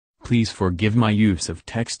please forgive my use of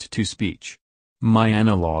text-to-speech. My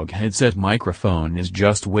analog headset microphone is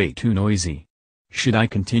just way too noisy. Should I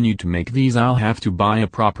continue to make these, I'll have to buy a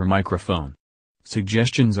proper microphone.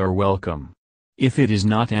 Suggestions are welcome. If it is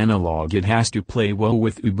not analog, it has to play well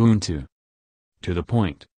with Ubuntu. To the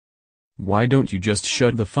point. Why don't you just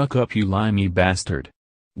shut the fuck up, you limey bastard?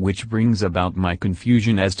 Which brings about my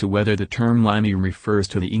confusion as to whether the term limey refers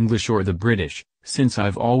to the English or the British, since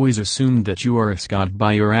I've always assumed that you are a Scot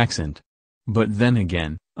by your accent. But then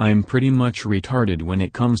again, I'm pretty much retarded when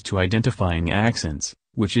it comes to identifying accents,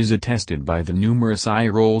 which is attested by the numerous eye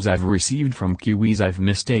rolls I've received from Kiwis I've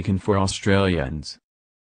mistaken for Australians.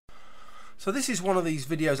 So this is one of these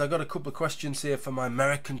videos. I got a couple of questions here from my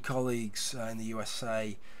American colleagues in the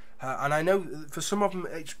USA. And I know for some of them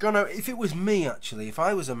it's gonna, if it was me actually, if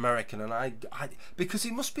I was American and because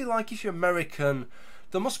it must be like if you're American,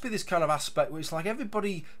 there must be this kind of aspect where it's like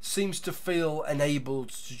everybody seems to feel enabled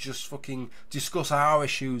to just fucking discuss our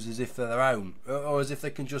issues as if they're their own, or as if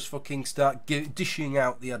they can just fucking start dishing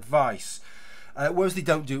out the advice, whereas they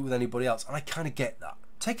don't do it with anybody else. And I kind of get that.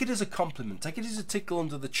 Take it as a compliment, take it as a tickle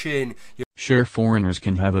under the chin. Sure, foreigners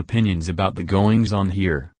can have opinions about the goings on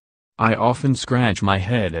here. I often scratch my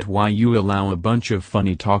head at why you allow a bunch of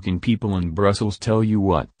funny-talking people in Brussels tell you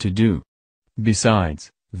what to do. Besides,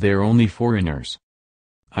 they're only foreigners.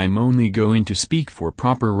 I'm only going to speak for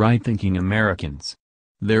proper right-thinking Americans.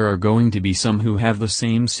 There are going to be some who have the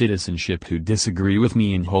same citizenship who disagree with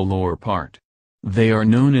me in whole or part. They are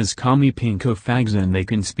known as commie pinko fags and they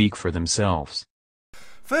can speak for themselves.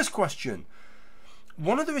 First question.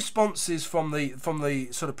 One of the responses from the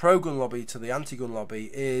sort of pro-gun lobby to the anti-gun lobby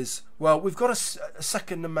is, well, we've got a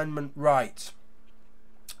Second Amendment right,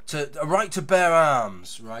 a right to bear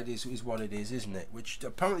arms, right, is what it is, isn't it? Which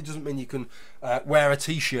apparently doesn't mean you can wear a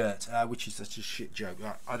T-shirt, which is such a shit joke.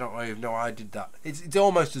 I don't even know why I did that. It's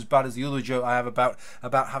almost as bad as the other joke I have about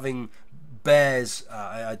having bears.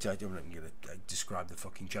 I don't even going to describe the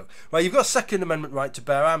fucking joke. Well, you've got a Second Amendment right to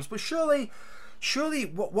bear arms, but surely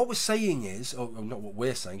what we're saying is, or not what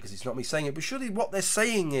we're saying because it's not me saying it, but surely what they're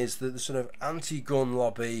saying is that the sort of anti-gun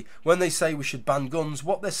lobby, when they say we should ban guns,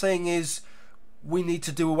 what they're saying is we need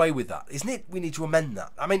to do away with that, isn't it? We need to amend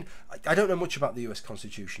that. I mean, I don't know much about the US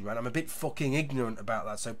Constitution, right? I'm a bit fucking ignorant about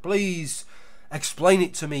that, so please explain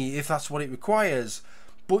it to me if that's what it requires.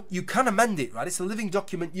 But you can amend it, right? It's a living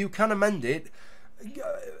document, you can amend it.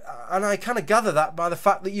 And I kind of gather that by the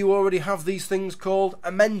fact that you already have these things called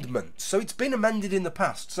amendments. So it's been amended in the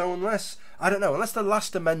past. So unless the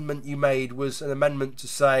last amendment you made was an amendment to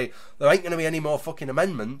say there ain't going to be any more fucking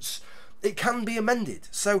amendments, it can be amended.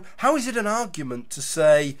 So how is it an argument to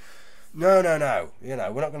say, no, you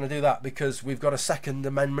know, we're not going to do that because we've got a Second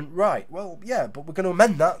Amendment right? Well, yeah, but we're going to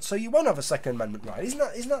amend that so you won't have a Second Amendment right.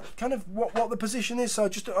 Isn't that kind of what the position is? So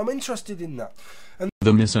I'm interested in that. And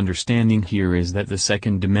the misunderstanding here is that the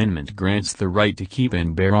Second Amendment grants the right to keep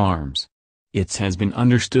and bear arms. It has been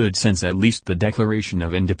understood since at least the Declaration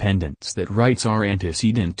of Independence that rights are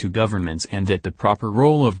antecedent to governments and that the proper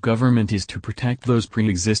role of government is to protect those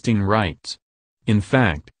pre-existing rights. In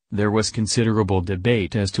fact, there was considerable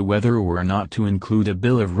debate as to whether or not to include a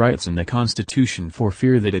Bill of Rights in the Constitution for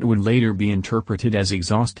fear that it would later be interpreted as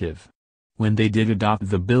exhaustive. When they did adopt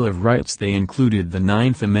the Bill of Rights, they included the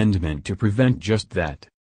Ninth Amendment to prevent just that.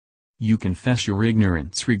 You confess your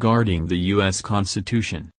ignorance regarding the U.S.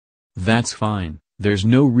 Constitution. That's fine, there's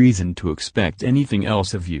no reason to expect anything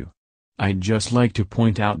else of you. I'd just like to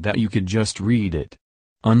point out that you could just read it.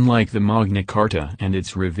 Unlike the Magna Carta and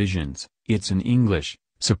its revisions, it's in English.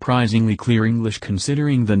 Surprisingly clear English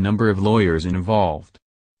considering the number of lawyers involved.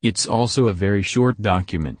 It's also a very short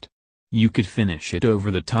document. You could finish it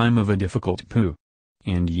over the time of a difficult poo.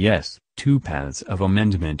 And yes, 2 paths of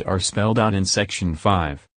amendment are spelled out in Section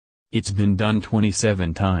 5. It's been done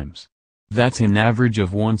 27 times. That's an average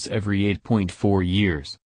of once every 8.4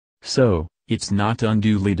 years. So, it's not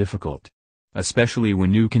unduly difficult. Especially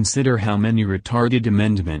when you consider how many retarded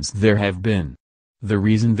amendments there have been. The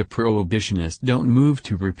reason the prohibitionists don't move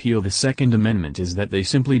to repeal the Second Amendment is that they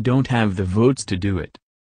simply don't have the votes to do it.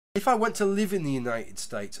 If I went to live in the United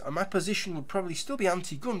States, my position would probably still be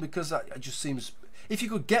anti-gun because that just seems, if you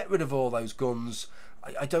could get rid of all those guns,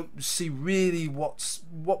 I don't see really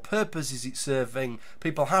what purpose is it serving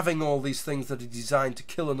people having all these things that are designed to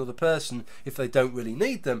kill another person if they don't really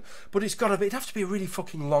need them. But it'd have to be a really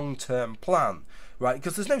fucking long-term plan, right?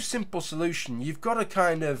 Because there's no simple solution. You've got to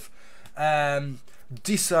kind of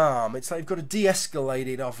disarm. It's like you've got to de-escalate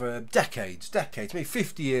it over decades, maybe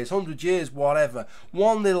 50 years, 100 years, whatever.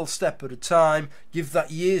 One little step at a time. Give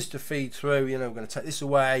that years to feed through. You know, we're going to take this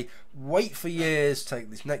away, wait for years, take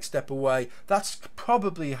this next step away. That's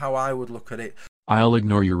probably how I would look at it. I'll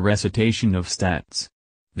ignore your recitation of stats.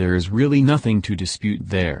 There is really nothing to dispute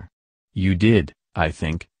there. You did, I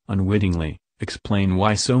think, unwittingly, explain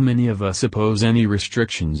why so many of us oppose any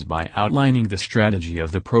restrictions by outlining the strategy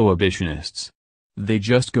of the prohibitionists. They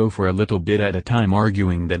just go for a little bit at a time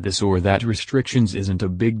arguing that this or that restrictions isn't a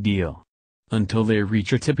big deal. Until they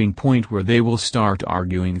reach a tipping point where they will start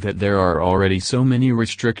arguing that there are already so many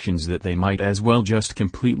restrictions that they might as well just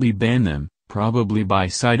completely ban them, probably by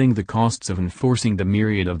citing the costs of enforcing the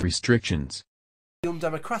myriad of restrictions.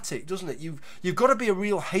 Undemocratic, doesn't it? You've got to be a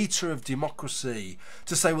real hater of democracy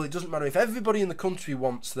to say, well, it doesn't matter if everybody in the country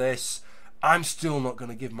wants this, I'm still not going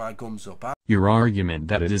to give my guns up. Your argument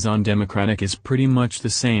that it is undemocratic is pretty much the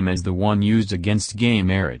same as the one used against gay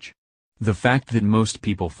marriage. The fact that most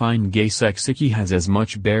people find gay sex icky has as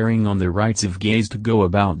much bearing on the rights of gays to go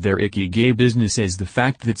about their icky gay business as the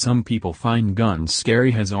fact that some people find guns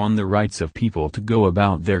scary has on the rights of people to go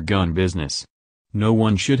about their gun business. No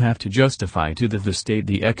one should have to justify to the state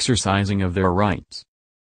the exercising of their rights.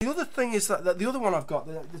 The other thing is that the other one I've got,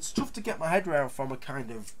 it's tough to get my head around from a kind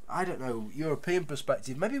of, I don't know, European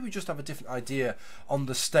perspective. Maybe we just have a different idea on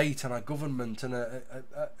the state and our government and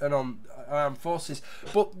on our armed forces.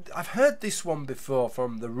 But I've heard this one before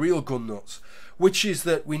from the real gun nuts, which is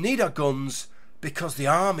that we need our guns because the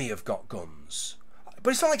army have got guns. But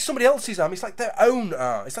it's not like somebody else's army, it's like their own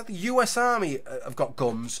army. It's like the US Army have got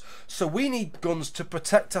guns, so we need guns to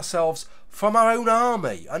protect ourselves from our own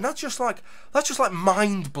army. And that's just like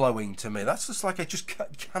mind-blowing to me. That's just like, I just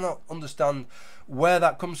cannot understand where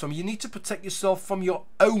that comes from. You need to protect yourself from your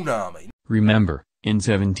own army. Remember, in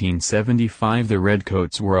 1775 the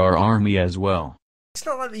Redcoats were our army as well. It's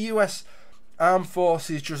not like the US armed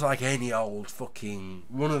forces just like any old fucking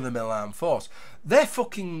run-of-the-mill armed force. They're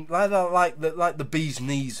fucking like the bee's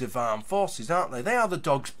knees of armed forces, aren't they? They are the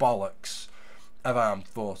dog's bollocks of armed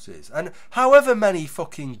forces. And however many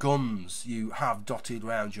fucking guns you have dotted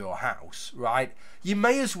around your house, right, you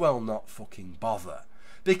may as well not fucking bother,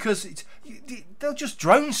 because they'll just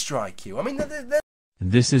drone strike you. I mean,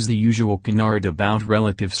 This is the usual canard about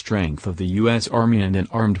relative strength of the US Army and an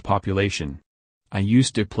armed population. I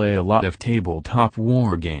used to play a lot of tabletop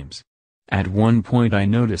war games. At one point I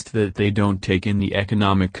noticed that they don't take in the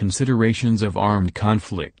economic considerations of armed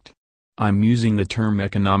conflict. I'm using the term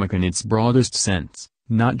economic in its broadest sense,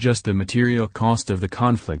 not just the material cost of the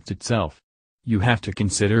conflict itself. You have to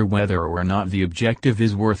consider whether or not the objective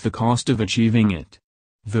is worth the cost of achieving it.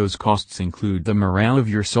 Those costs include the morale of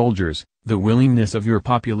your soldiers, the willingness of your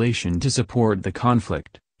population to support the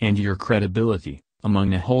conflict, and your credibility,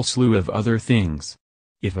 among a whole slew of other things.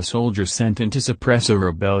 If a soldier sent in to suppress a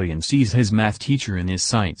rebellion sees his math teacher in his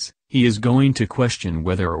sights, he is going to question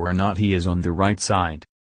whether or not he is on the right side.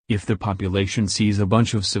 If the population sees a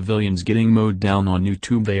bunch of civilians getting mowed down on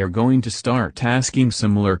YouTube, they are going to start asking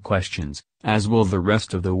similar questions, as will the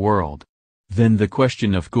rest of the world. Then the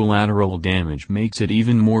question of collateral damage makes it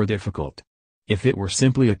even more difficult. If it were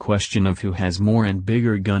simply a question of who has more and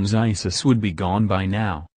bigger guns, ISIS would be gone by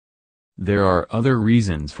now. There are other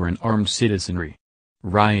reasons for an armed citizenry.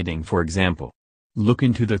 Rioting, for example. Look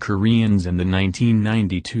into the Koreans and the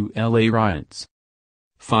 1992 LA riots.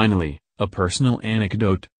 Finally, a personal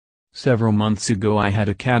anecdote. Several months ago I had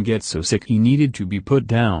a cat get so sick he needed to be put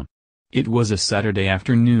down. It was a Saturday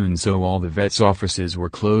afternoon, so all the vet's offices were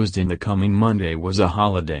closed and the coming Monday was a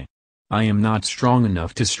holiday. I am not strong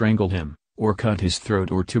enough to strangle him, or cut his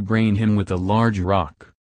throat, or to brain him with a large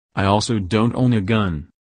rock. I also don't own a gun.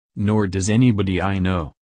 Nor does anybody I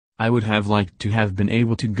know. I would have liked to have been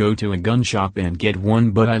able to go to a gun shop and get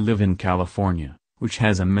one, but I live in California, which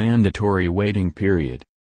has a mandatory waiting period.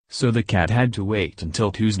 So the cat had to wait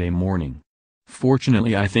until Tuesday morning.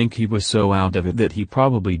 Fortunately I think he was so out of it that he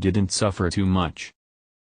probably didn't suffer too much.